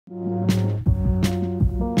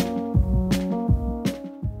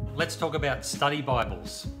let's talk about study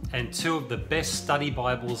Bibles and two of the best study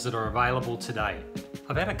Bibles that are available today.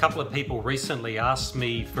 I've had a couple of people recently ask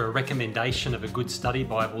me for a recommendation of a good study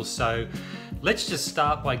Bible, so let's just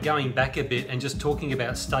start by going back a bit and just talking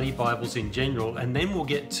about study Bibles in general, and then we'll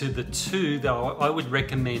get to the two that I would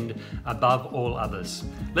recommend above all others.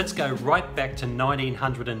 Let's go right back to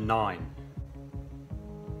 1909.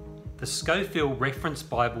 The Scofield Reference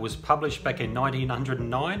Bible was published back in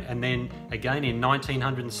 1909 and then again in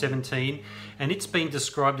 1917, and it's been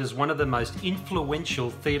described as one of the most influential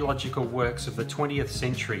theological works of the 20th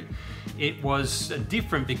century. It was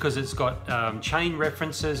different because it's got chain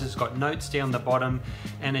references, it's got notes down the bottom,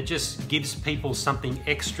 and it just gives people something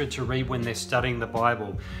extra to read when they're studying the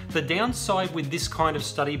Bible. The downside with this kind of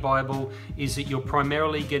study Bible is that you're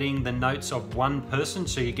primarily getting the notes of one person,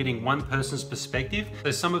 so you're getting one person's perspective. So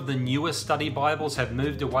some of the newer study Bibles have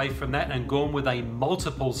moved away from that and gone with a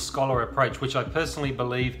multiple scholar approach, which I personally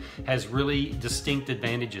believe has really distinct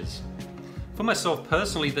advantages. For myself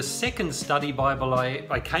personally, the second study Bible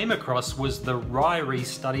I came across was the Ryrie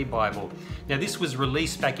Study Bible. Now this was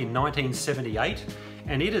released back in 1978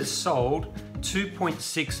 and it has sold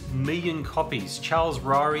 2.6 million copies. Charles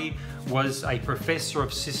Ryrie was a professor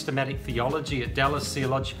of systematic theology at Dallas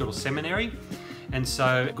Theological Seminary. And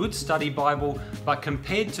so, good study Bible, but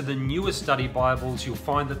compared to the newer study Bibles, you'll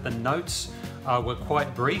find that the notes were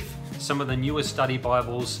quite brief. Some of the newer study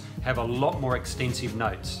Bibles have a lot more extensive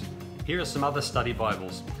notes. Here are some other study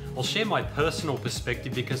Bibles. I'll share my personal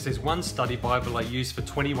perspective because there's one study Bible I used for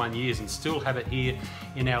 21 years and still have it here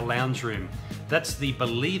in our lounge room. That's the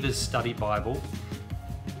Believer's Study Bible.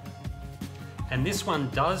 And this one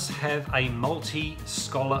does have a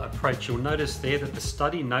multi-scholar approach. You'll notice there that the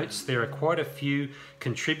study notes, there are quite a few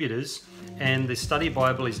contributors, and the study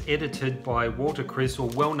Bible is edited by Walter Criswell,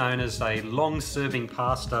 well known as a long-serving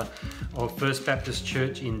pastor of First Baptist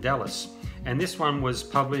Church in Dallas. And this one was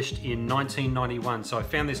published in 1991, so I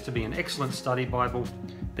found this to be an excellent study Bible.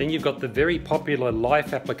 Then you've got the very popular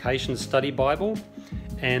Life Application Study Bible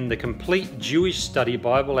and the Complete Jewish Study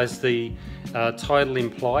Bible. As the title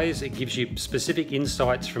implies, it gives you specific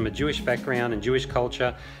insights from a Jewish background and Jewish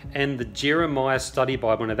culture, and the Jeremiah Study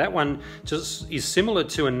Bible. Now that one just is similar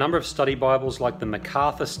to a number of study Bibles like the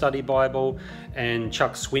MacArthur Study Bible and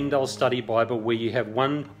Chuck Swindoll Study Bible, where you have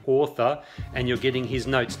one author and you're getting his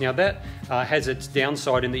notes. Now that has its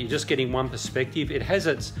downside in that you're just getting one perspective. It has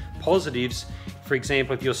its positives. For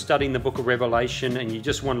example, if you're studying the book of Revelation and you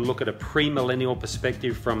just want to look at a premillennial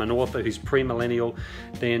perspective from an author who's premillennial,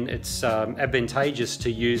 then it's advantageous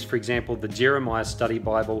to use, for example, the Jeremiah Study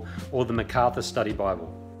Bible or the MacArthur Study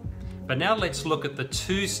Bible. But now let's look at the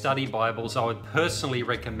two study Bibles I would personally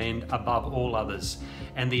recommend above all others.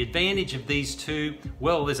 And the advantage of these two,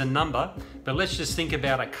 well, there's a number, but let's just think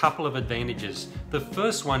about a couple of advantages. The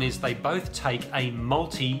first one is they both take a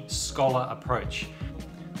multi-scholar approach.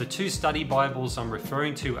 The two study Bibles I'm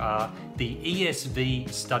referring to are the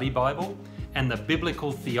ESV Study Bible and the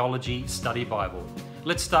Biblical Theology Study Bible.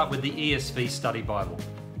 Let's start with the ESV Study Bible.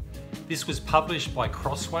 This was published by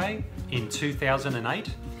Crossway in 2008.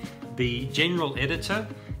 The general editor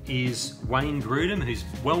is Wayne Grudem, who's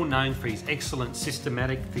well known for his excellent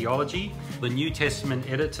systematic theology. The New Testament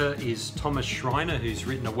editor is Thomas Schreiner, who's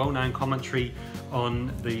written a well-known commentary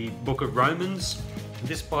on the book of Romans.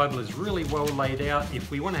 This Bible is really well laid out. If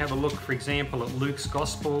we want to have a look, for example, at Luke's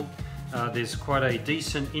Gospel, there's quite a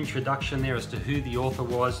decent introduction there as to who the author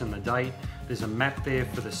was and the date. There's a map there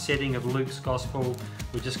for the setting of Luke's Gospel.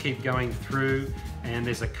 We just keep going through, and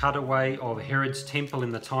there's a cutaway of Herod's temple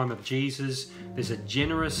in the time of Jesus. There's a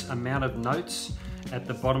generous amount of notes at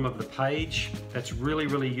the bottom of the page. That's really,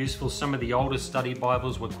 really useful. Some of the older study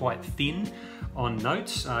Bibles were quite thin on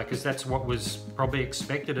notes because that's what was probably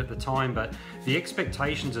expected at the time, but the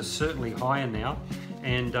expectations are certainly higher now,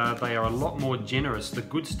 and they are a lot more generous, the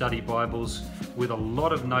good study Bibles, with a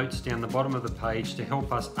lot of notes down the bottom of the page to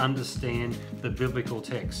help us understand the biblical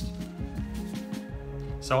text.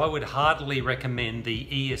 So I would heartily recommend the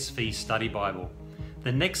ESV Study Bible.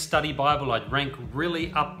 The next study Bible I'd rank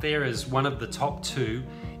really up there as one of the top two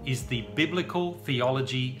is the Biblical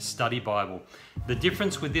Theology Study Bible. The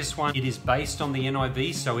difference with this one, it is based on the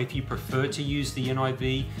NIV, so if you prefer to use the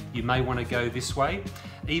NIV, you may want to go this way.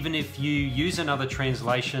 Even if you use another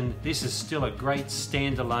translation, this is still a great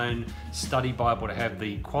standalone study Bible to have.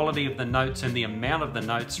 The quality of the notes and the amount of the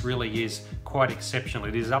notes really is quite exceptional.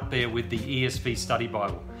 It is up there with the ESV Study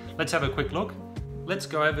Bible. Let's have a quick look. Let's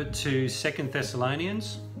go over to 2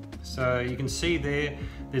 Thessalonians. So you can see there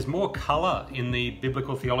There's more color in the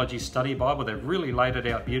Biblical Theology Study Bible. They've really laid it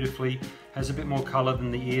out beautifully. Has a bit more color than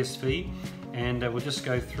the ESV. And we'll just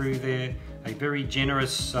go through there. A very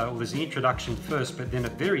generous, well, there's the introduction first, but then a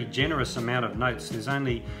very generous amount of notes. There's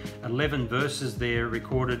only 11 verses there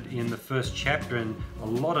recorded in the first chapter and a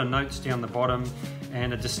lot of notes down the bottom.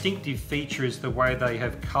 And a distinctive feature is the way they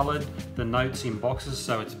have colored the notes in boxes,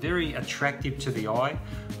 so it's very attractive to the eye.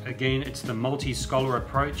 Again, it's the multi-scholar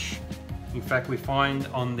approach. In fact, we find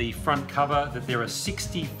on the front cover that there are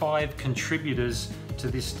 65 contributors to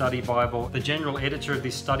this study Bible. The general editor of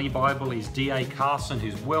this study Bible is D.A. Carson,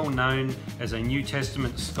 who's well known as a New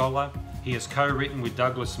Testament scholar. He has co-written with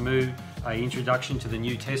Douglas Moo an introduction to the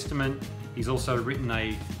New Testament. He's also written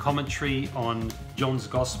a commentary on John's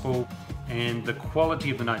Gospel, and the quality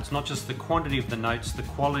of the notes, not just the quantity of the notes, the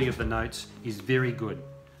quality of the notes is very good.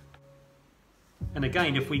 And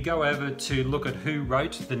again, if we go over to look at who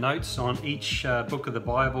wrote the notes on each book of the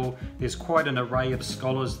Bible, there's quite an array of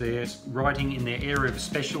scholars there writing in their area of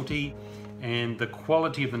specialty, and the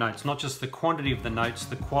quality of the notes, not just the quantity of the notes,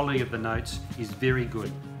 the quality of the notes is very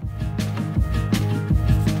good.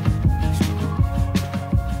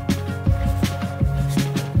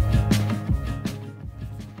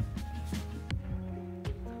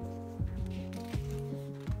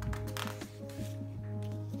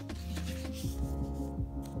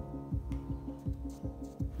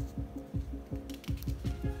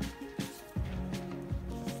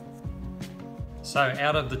 So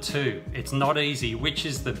out of the two, it's not easy. Which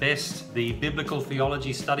is the best, the Biblical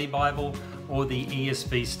Theology Study Bible or the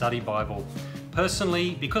ESV Study Bible?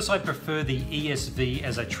 Personally, because I prefer the ESV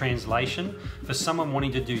as a translation, for someone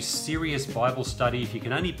wanting to do serious Bible study, if you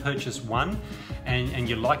can only purchase one and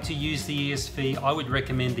you like to use the ESV, I would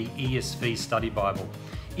recommend the ESV Study Bible.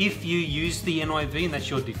 If you use the NIV and that's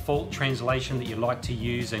your default translation that you like to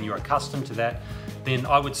use and you're accustomed to that, then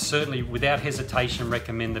I would certainly, without hesitation,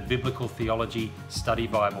 recommend the Biblical Theology Study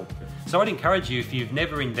Bible. So I'd encourage you, if you've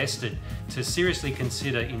never invested, to seriously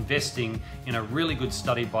consider investing in a really good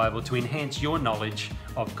study Bible to enhance your knowledge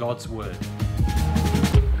of God's Word.